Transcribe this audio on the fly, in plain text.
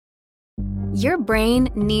Your brain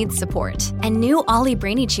needs support, and new Ollie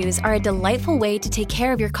Brainy Chews are a delightful way to take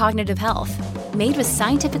care of your cognitive health. Made with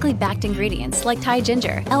scientifically backed ingredients like Thai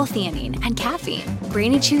ginger, L-theanine, and caffeine,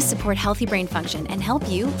 Brainy Chews support healthy brain function and help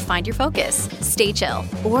you find your focus, stay chill,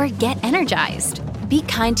 or get energized. Be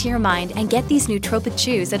kind to your mind and get these nootropic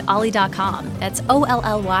chews at ollie.com. That's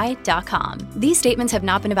OLLY.com. These statements have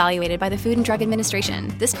not been evaluated by the Food and Drug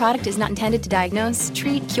Administration. This product is not intended to diagnose,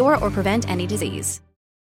 treat, cure, or prevent any disease.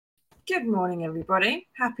 Good morning, everybody.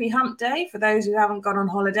 Happy hump day for those who haven't gone on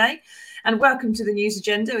holiday. And welcome to the News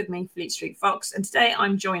Agenda with me, Fleet Street Fox. And today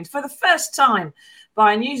I'm joined for the first time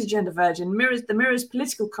by News Agenda virgin, the Mirror's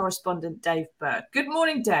political correspondent, Dave Burke. Good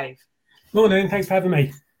morning, Dave. Morning. Thanks for having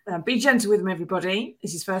me. Be gentle with him, everybody.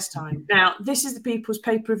 It's his first time. Now, this is the People's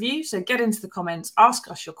Pay-Per-View, so get into the comments, ask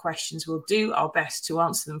us your questions. We'll do our best to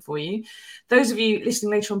answer them for you. Those of you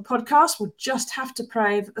listening later on podcast will just have to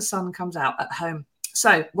pray that the sun comes out at home.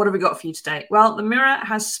 So what have we got for you today? Well, the Mirror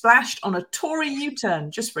has splashed on a Tory U-turn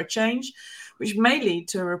just for a change, which may lead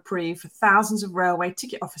to a reprieve for thousands of railway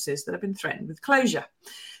ticket offices that have been threatened with closure.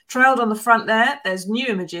 Trailed on the front there's new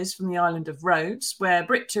images from the island of Rhodes, where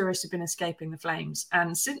Brit tourists have been escaping the flames.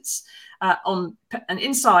 And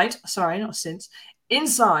inside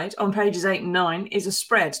on pages 8 and 9 is a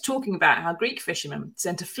spread talking about how Greek fishermen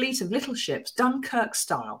sent a fleet of little ships, Dunkirk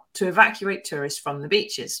style, to evacuate tourists from the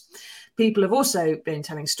beaches. People have also been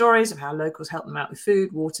telling stories of how locals helped them out with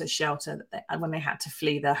food, water, shelter when they had to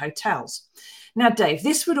flee their hotels. Now, Dave,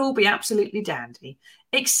 this would all be absolutely dandy,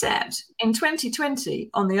 except in 2020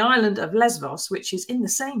 on the island of Lesbos, which is in the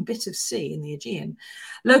same bit of sea in the Aegean,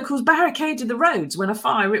 locals barricaded the roads when a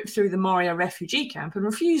fire ripped through the Moria refugee camp and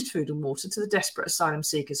refused food and water to the desperate asylum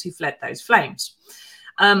seekers who fled those flames.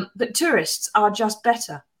 But tourists are just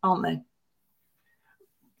better, aren't they?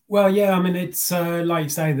 Well, yeah, I mean, it's like you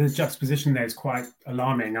say, the juxtaposition there is quite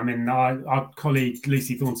alarming. I mean, our colleague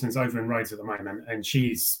Lucy Thornton's over in Rhodes at the moment, and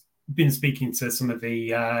she's been speaking to some of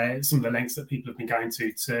the lengths that people have been going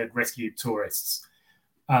to rescue tourists.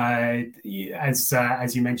 As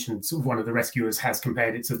you mentioned, sort of one of the rescuers has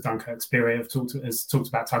compared it to the Dunkirk spirit. Has talked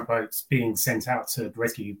about tugboats being sent out to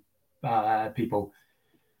rescue people.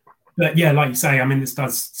 But yeah, like you say, I mean, this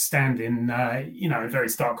does stand in, a very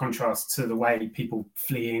stark contrast to the way people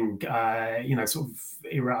fleeing, sort of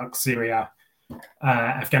Iraq, Syria,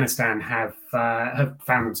 Afghanistan have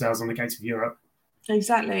found themselves on the gates of Europe.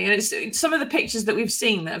 Exactly. And it's some of the pictures that we've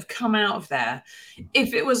seen that have come out of there.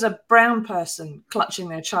 If it was a brown person clutching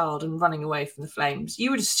their child and running away from the flames,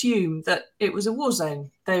 you would assume that it was a war zone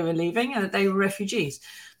they were leaving and that they were refugees.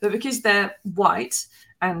 But because they're white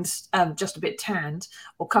and just a bit tanned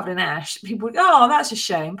or covered in ash, people would go, oh, that's a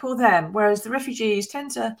shame, poor them. Whereas the refugees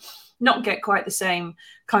tend to not get quite the same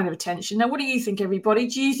kind of attention. Now, what do you think, everybody?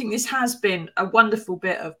 Do you think this has been a wonderful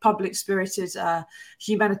bit of public-spirited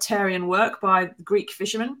humanitarian work by the Greek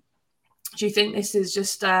fishermen? Do you think this is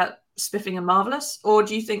just spiffing and marvellous? Or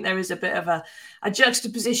do you think there is a bit of a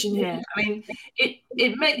juxtaposition here? I mean,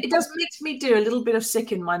 it does make me do a little bit of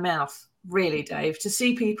sick in my mouth, really, Dave, to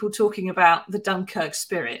see people talking about the Dunkirk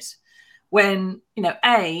spirit when,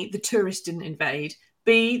 A, the tourists didn't invade,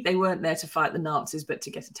 B, they weren't there to fight the Nazis but to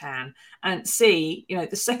get a tan, and C,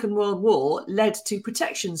 the Second World War led to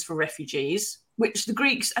protections for refugees, which the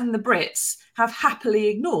Greeks and the Brits have happily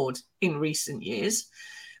ignored in recent years,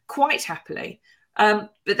 quite happily. But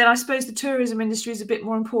then I suppose the tourism industry is a bit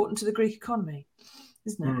more important to the Greek economy,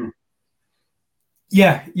 isn't it? Mm.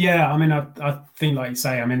 Yeah. I mean, I think, like you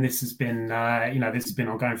say, I mean, this has been, this has been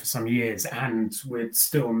ongoing for some years, and we're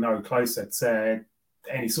still no closer to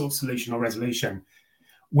any sort of solution or resolution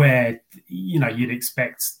where, you'd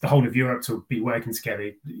expect the whole of Europe to be working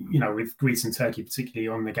together, with Greece and Turkey, particularly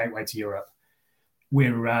on the gateway to Europe.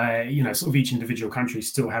 We're, sort of each individual country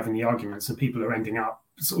still having the arguments, and people are ending up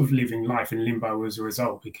sort of living life in limbo as a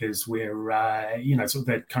result, because we're, sort of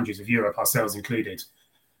the countries of Europe, ourselves included,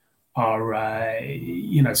 are,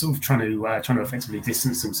 sort of trying to effectively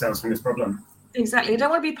distance themselves from this problem. Exactly. I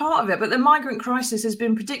don't want to be part of it, but the migrant crisis has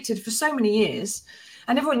been predicted for so many years,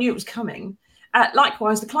 and everyone knew it was coming.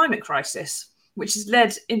 Likewise, the climate crisis, which has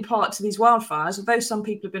led in part to these wildfires, although some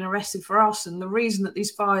people have been arrested for arson. The reason that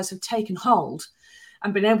these fires have taken hold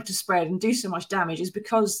and been able to spread and do so much damage is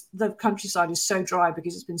because the countryside is so dry,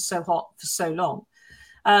 because it's been so hot for so long.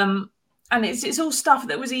 And it's all stuff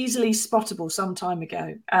that was easily spottable some time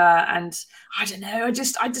ago. And I don't know,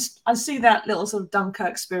 I see that little sort of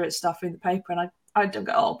Dunkirk spirit stuff in the paper, and I don't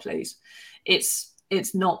go, oh, please.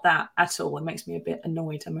 It's not that at all. It makes me a bit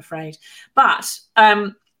annoyed, I'm afraid. But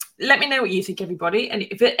let me know what you think, everybody. And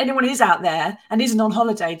if anyone is out there and isn't on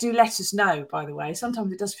holiday, do let us know, by the way.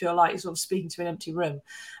 Sometimes it does feel like you're sort of speaking to an empty room,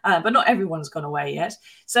 but not everyone's gone away yet.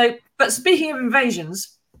 So, but speaking of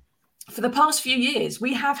invasions, for the past few years,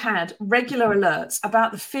 we have had regular alerts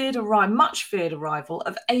about the much feared arrival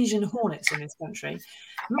of Asian hornets in this country.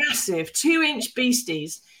 Massive 2-inch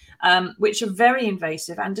beasties, which are very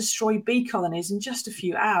invasive and destroy bee colonies in just a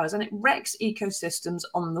few hours, and it wrecks ecosystems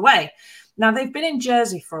on the way. Now, they've been in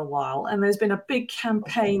Jersey for a while, and there's been a big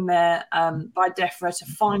campaign there by DEFRA to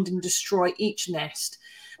find and destroy each nest.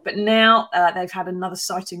 But now they've had another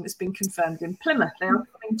sighting that's been confirmed in Plymouth. They are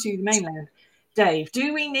coming to the mainland. Dave,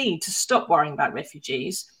 do we need to stop worrying about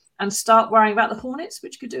refugees and start worrying about the hornets,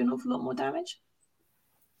 which could do an awful lot more damage?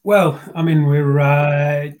 Well, I mean,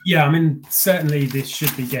 certainly this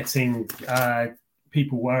should be getting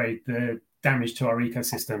people worried. The damage to our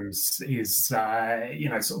ecosystems is,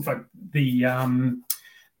 sort of like the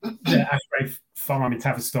Ashgrave farm in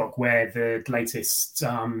Tavistock, where the latest,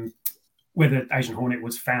 where the Asian hornet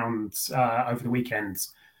was found over the weekend,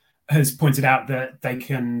 has pointed out that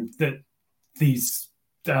these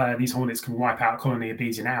hornets can wipe out a colony of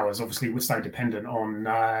bees in hours. Obviously, we're so dependent on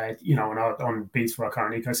on bees for our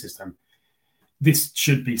current ecosystem. This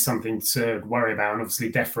should be something to worry about, and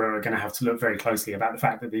obviously, DEFRA are going to have to look very closely about the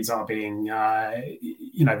fact that these are being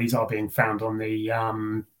found on the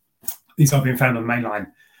mainland.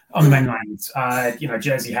 On the mainland,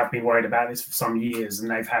 Jersey have been worried about this for some years,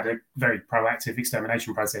 and they've had a very proactive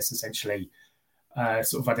extermination process, essentially,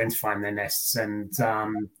 sort of identifying their nests. And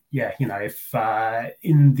if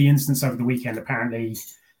in the instance over the weekend, apparently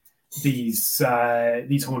these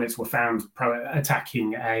hornets were found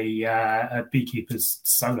attacking a beekeeper's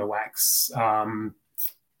solar wax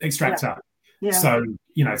extractor. Yeah. So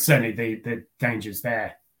certainly the danger's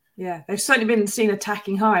there. Yeah, they've certainly been seen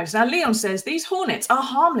attacking hives. Now, Leon says these hornets are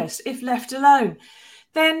harmless if left alone.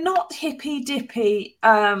 They're not hippy-dippy,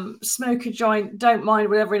 smoke a joint, don't mind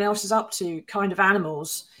what everyone else is up to kind of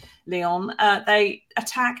animals, Leon. They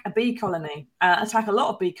attack a bee colony, attack a lot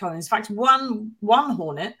of bee colonies. In fact, one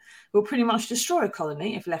hornet will pretty much destroy a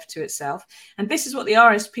colony if left to itself. And this is what the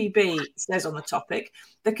RSPB says on the topic.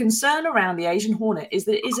 The concern around the Asian hornet is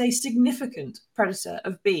that it is a significant predator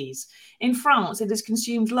of bees. In France, it has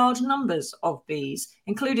consumed large numbers of bees,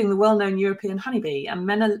 including the well-known European honeybee and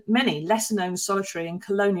many lesser-known solitary and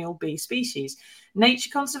colonial bee species.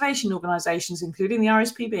 Nature conservation organisations, including the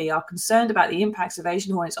RSPB, are concerned about the impacts of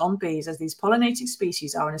Asian hornets on bees, as these pollinating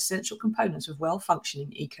species are an essential component of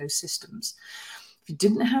well-functioning ecosystems. If you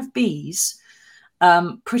didn't have bees,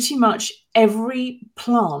 pretty much every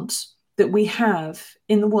plant that we have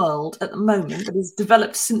in the world at the moment that is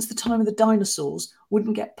developed since the time of the dinosaurs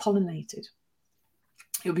wouldn't get pollinated.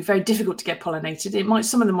 It would be very difficult to get pollinated.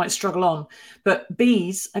 Some of them might struggle on, but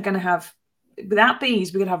bees are going to have, without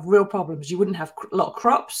bees, we're going to have real problems. You wouldn't have a lot of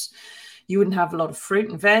crops. You wouldn't have a lot of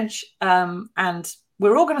fruit and veg. And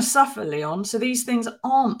we're all going to suffer, Leon. So these things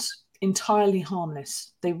aren't entirely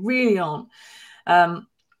harmless. They really aren't.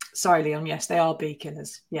 Sorry, Leon. Yes, they are bee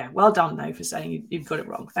killers. Yeah, well done, though, for saying you've got it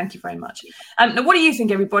wrong. Thank you very much. Now, what do you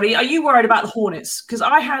think, everybody? Are you worried about the hornets? Because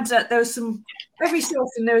I had, there was every so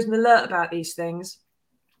often there was an alert about these things.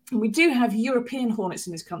 And we do have European hornets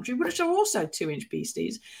in this country, which are also 2-inch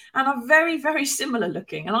beasties and are very, very similar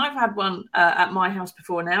looking. And I've had one at my house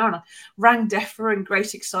before now, and I rang DEFRA in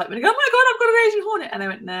great excitement. I go, oh my God, I've got an Asian hornet. And they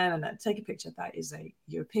went, no, take a picture. That is a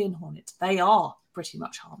European hornet. They are pretty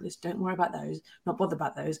much harmless. Don't worry about those. Not bother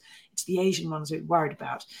about those. It's the Asian ones we're worried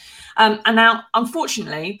about. And now,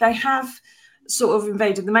 unfortunately, they have sort of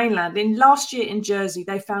invaded the mainland. Last year in Jersey,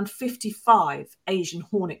 they found 55 Asian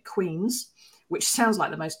hornet queens, which sounds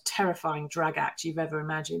like the most terrifying drag act you've ever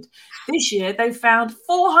imagined. This year, they found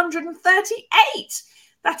 438.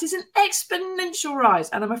 That is an exponential rise.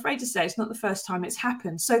 And I'm afraid to say it's not the first time it's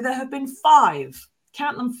happened. So there have been 5,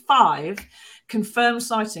 count them 5, confirmed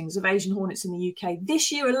sightings of Asian hornets in the UK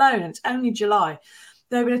this year alone. And it's only July.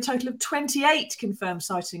 There have been a total of 28 confirmed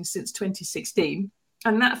sightings since 2016.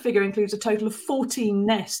 And that figure includes a total of 14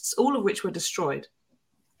 nests, all of which were destroyed.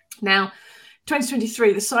 Now,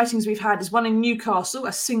 2023, the sightings we've had is one in Newcastle,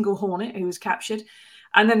 a single hornet who was captured.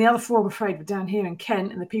 And then the other 4, I'm afraid, were down here in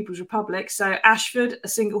Kent in the People's Republic. So Ashford, a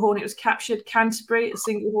single hornet was captured. Canterbury, a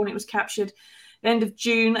single hornet was captured. The end of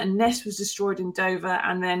June, a nest was destroyed in Dover.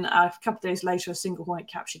 And then a couple of days later, a single hornet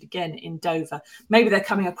captured again in Dover. Maybe they're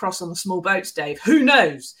coming across on the small boats, Dave. Who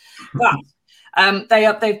knows? But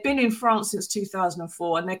they've been in France since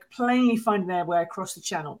 2004, and they're plainly finding their way across the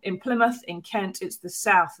channel. In Plymouth, in Kent, it's the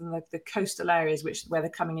south and the coastal areas where they're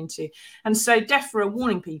coming into. And so DEFRA are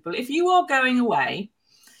warning people, if you are going away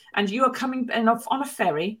and you are coming on a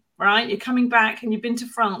ferry, right? You're coming back and you've been to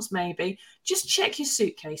France, maybe. Just check your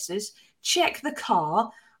suitcases, check the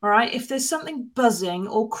car. All right. If there's something buzzing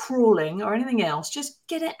or crawling or anything else, just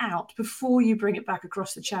get it out before you bring it back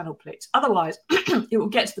across the channel, please. Otherwise, it will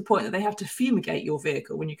get to the point that they have to fumigate your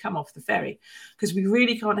vehicle when you come off the ferry, because we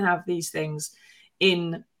really can't have these things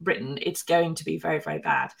in Britain. It's going to be very, very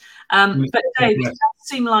bad. But Dave, it does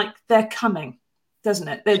seem like they're coming, doesn't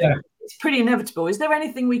it? It's pretty inevitable. Is there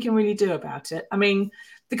anything we can really do about it? I mean,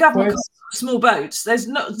 the government can't small boats. It's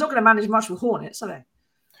not going to manage much with hornets, are they?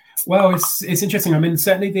 Well, it's interesting. I mean,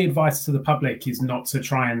 certainly the advice to the public is not to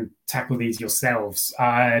try and tackle these yourselves,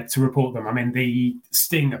 to report them. I mean, the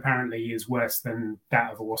sting apparently is worse than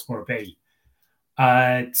that of a wasp or a bee.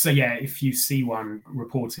 So yeah, if you see one,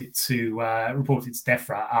 report it to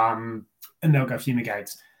DEFRA, and they'll go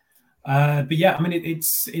fumigate. But yeah, I mean,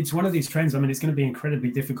 it's one of these trends. I mean, it's going to be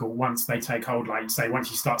incredibly difficult once they take hold. Like you say,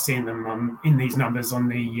 once you start seeing them in these numbers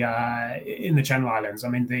on in the Channel Islands. I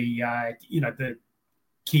mean, the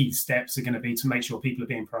key steps are going to be to make sure people are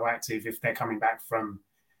being proactive if they're coming back from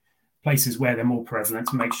places where they're more prevalent,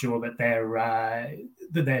 to make sure that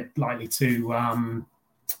they're likely to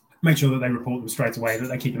make sure that they report them straight away, that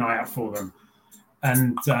they keep an eye out for them,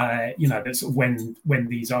 and that sort of when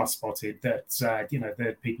these are spotted, that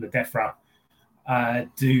the people at DEFRA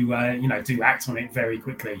do act on it very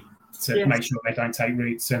quickly to make sure they don't take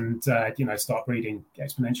roots and start breeding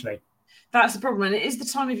exponentially. That's the problem. And it is the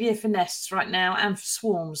time of year for nests right now and for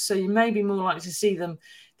swarms. So you may be more likely to see them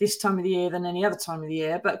this time of the year than any other time of the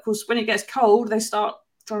year. But of course, when it gets cold, they start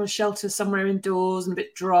trying to shelter somewhere indoors and a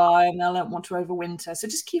bit dry, and they don't want to overwinter. So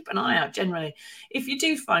just keep an eye out generally. If you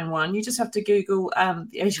do find one, you just have to Google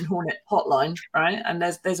the Asian hornet hotline, right? And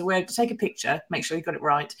there's a way to take a picture, make sure you got it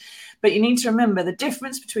right. But you need to remember the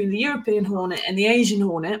difference between the European hornet and the Asian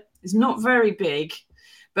hornet is not very big.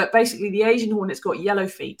 But basically, the Asian hornet's got yellow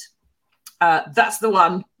feet. That's the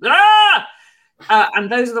one. And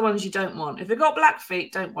those are the ones you don't want. If they've got black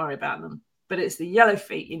feet, don't worry about them. But it's the yellow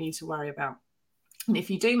feet you need to worry about. And if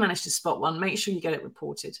you do manage to spot one, make sure you get it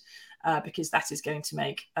reported, because that is going to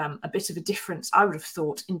make a bit of a difference, I would have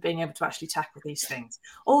thought, in being able to actually tackle these things.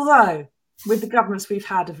 Although, with the governments we've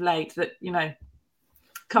had of late that,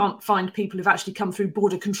 can't find people who've actually come through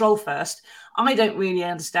border control first, I don't really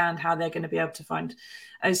understand how they're going to be able to find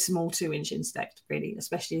a small 2-inch insect, really,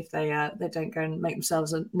 especially if they don't go and make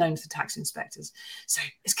themselves known to the tax inspectors. So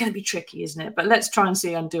it's going to be tricky, isn't it? But let's try and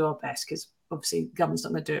see and do our best, because obviously the government's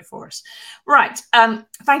not going to do it for us. Right.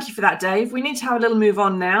 Thank you for that, Dave. We need to have a little move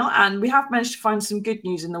on now, and we have managed to find some good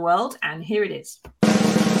news in the world, and here it is.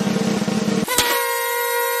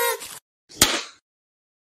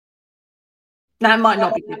 Now, it might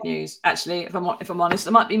not be good news, actually, if I'm honest. I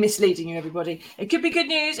might be misleading you, everybody. It could be good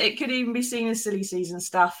news. It could even be seen as silly season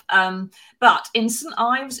stuff. But in St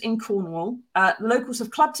Ives in Cornwall, the locals have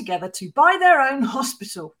clubbed together to buy their own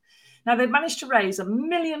hospital. Now, they've managed to raise £1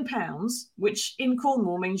 million, which in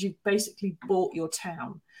Cornwall means you've basically bought your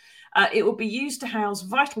town. It will be used to house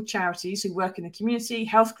vital charities who work in the community,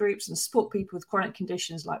 health groups, and support people with chronic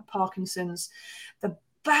conditions like Parkinson's. The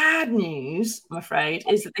bad news, I'm afraid,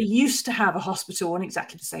 is that they used to have a hospital on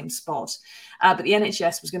exactly the same spot, but the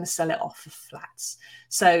NHS was going to sell it off for flats.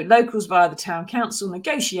 So locals via the town council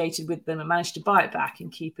negotiated with them and managed to buy it back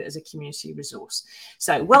and keep it as a community resource.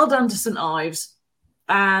 So well done to St Ives.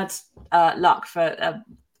 Bad luck for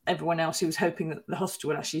everyone else who was hoping that the hospital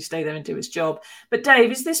would actually stay there and do its job. But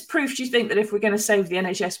Dave, is this proof, do you think, that if we're going to save the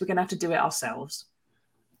NHS, we're going to have to do it ourselves?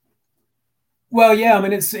 Well, yeah, I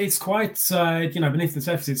mean, it's quite, beneath the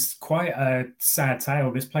surface, it's quite a sad tale.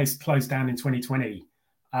 This place closed down in 2020.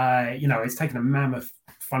 It's taken a mammoth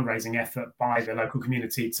fundraising effort by the local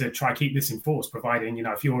community to try keep this in force, providing,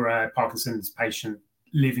 if you're a Parkinson's patient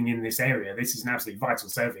living in this area, this is an absolutely vital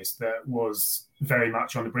service that was very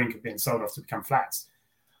much on the brink of being sold off to become flats.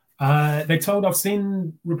 I've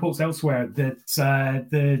seen reports elsewhere that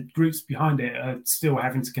the groups behind it are still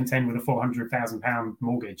having to contend with a £400,000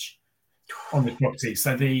 mortgage on the property.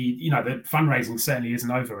 So the fundraising certainly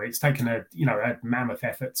isn't over. It's taken a mammoth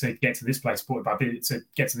effort to get to this place supported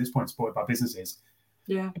by businesses.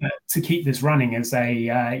 Yeah. To keep this running as a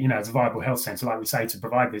as a viable health centre, like we say, to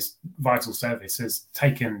provide this vital service has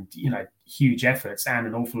taken huge efforts and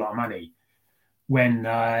an awful lot of money. When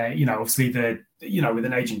obviously with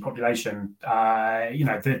an ageing population,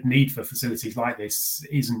 the need for facilities like this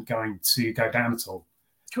isn't going to go down at all.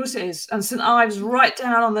 Of course it is. And St Ives, right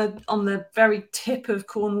down on the very tip of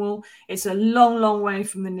Cornwall. It's a long, long way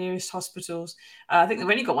from the nearest hospitals. I think they've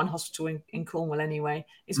only got one hospital in Cornwall anyway.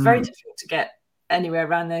 It's very difficult to get anywhere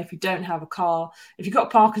around there if you don't have a car. If you've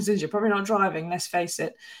got Parkinson's, you're probably not driving, let's face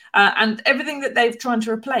it. And everything that they've tried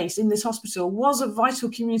to replace in this hospital was a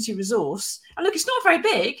vital community resource. And look, it's not very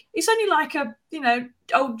big. It's only like a,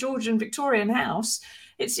 old Georgian Victorian house.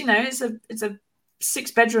 It's, it's a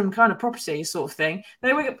 6-bedroom kind of property sort of thing.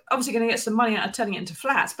 They were obviously going to get some money out of turning it into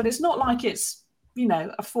flats, but it's not like it's,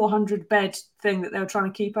 a 400-bed thing that they were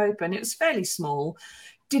trying to keep open. It was fairly small,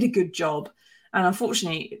 did a good job. And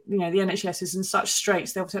unfortunately, the NHS is in such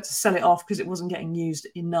straits, they obviously had to sell it off because it wasn't getting used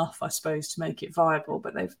enough, I suppose, to make it viable.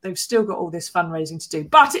 But they've still got all this fundraising to do.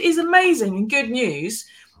 But it is amazing and good news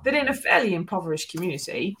that in a fairly impoverished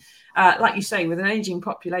community, like you say, with an ageing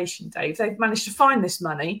population, Dave, they've managed to find this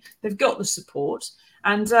money. They've got the support.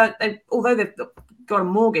 And although they've got a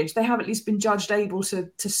mortgage, they have at least been judged able to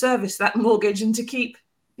service that mortgage and to keep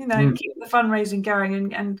keep the fundraising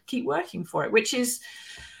going and keep working for it, which is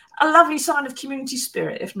a lovely sign of community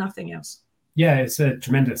spirit, if nothing else. Yeah, it's a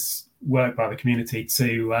tremendous work by the community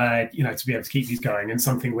to be able to keep these going, and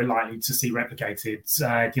something we're likely to see replicated.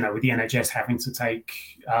 With the NHS having to take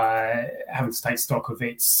stock of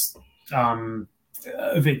its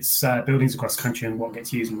buildings across the country and what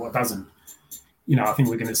gets used and what doesn't. I think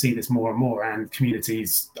we're going to see this more and more, and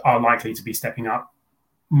communities are likely to be stepping up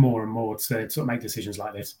more and more to sort of make decisions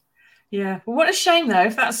like this. Yeah, well, what a shame though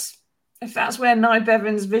if that's where Nye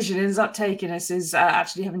Bevan's vision ends up taking us, is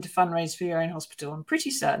actually having to fundraise for your own hospital. I'm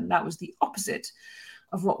pretty certain that was the opposite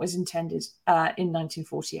of what was intended in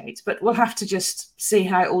 1948. But we'll have to just see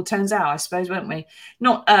how it all turns out, I suppose, won't we?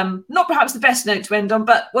 Not perhaps the best note to end on,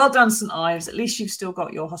 but well done, St Ives. At least you've still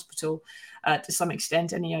got your hospital to some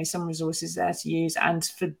extent, and some resources there to use, and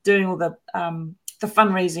for doing all the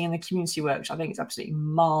fundraising and the community work, which I think is absolutely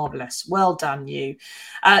marvellous. Well done, you.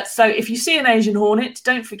 So if you see an Asian hornet,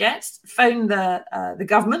 don't forget, phone the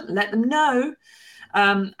government, let them know.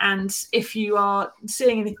 And if you are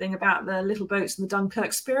seeing anything about the little boats and the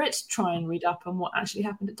Dunkirk spirit, try and read up on what actually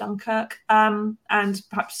happened at Dunkirk, and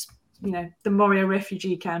perhaps the Moria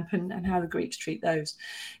refugee camp and how the Greeks treat those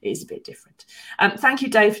is a bit different. Thank you,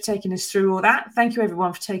 Dave, for taking us through all that. Thank you,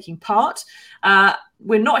 everyone, for taking part.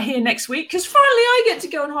 We're not here next week because finally I get to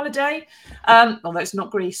go on holiday. Although it's not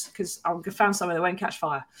Greece, because I've found somewhere that won't catch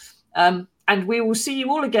fire. And we will see you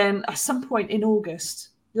all again at some point in August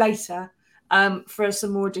later for some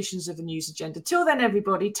more editions of the News Agenda. Till then,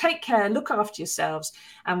 everybody, take care, look after yourselves,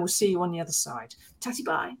 and we'll see you on the other side. Tatty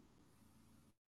bye.